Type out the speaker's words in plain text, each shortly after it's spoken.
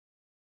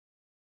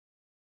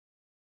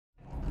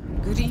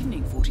Good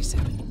evening,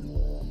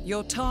 47.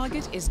 Your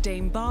target is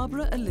Dame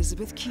Barbara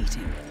Elizabeth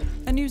Keating,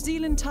 a New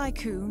Zealand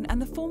tycoon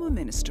and the former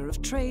Minister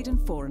of Trade and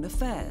Foreign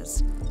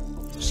Affairs.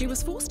 She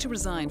was forced to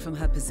resign from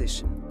her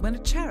position when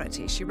a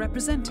charity she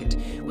represented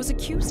was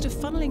accused of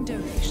funneling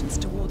donations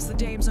towards the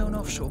Dame's own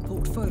offshore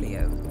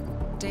portfolio.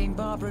 Dame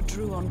Barbara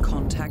drew on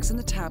contacts in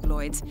the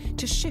tabloids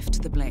to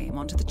shift the blame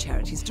onto the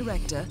charity's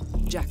director,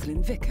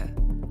 Jacqueline Vicker,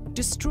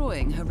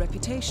 destroying her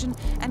reputation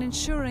and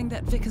ensuring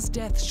that Vicker's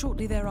death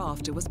shortly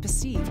thereafter was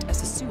perceived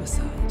as a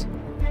suicide.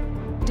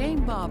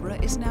 Dame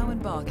Barbara is now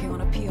embarking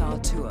on a PR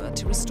tour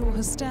to restore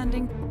her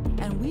standing,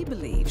 and we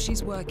believe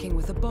she's working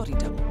with a body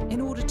double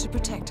in order to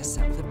protect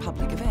herself at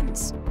public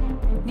events.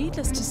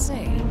 Needless to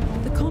say,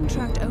 the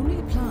contract only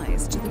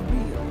applies to the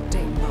real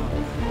Dame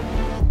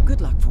Barbara.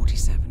 Good luck,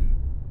 47.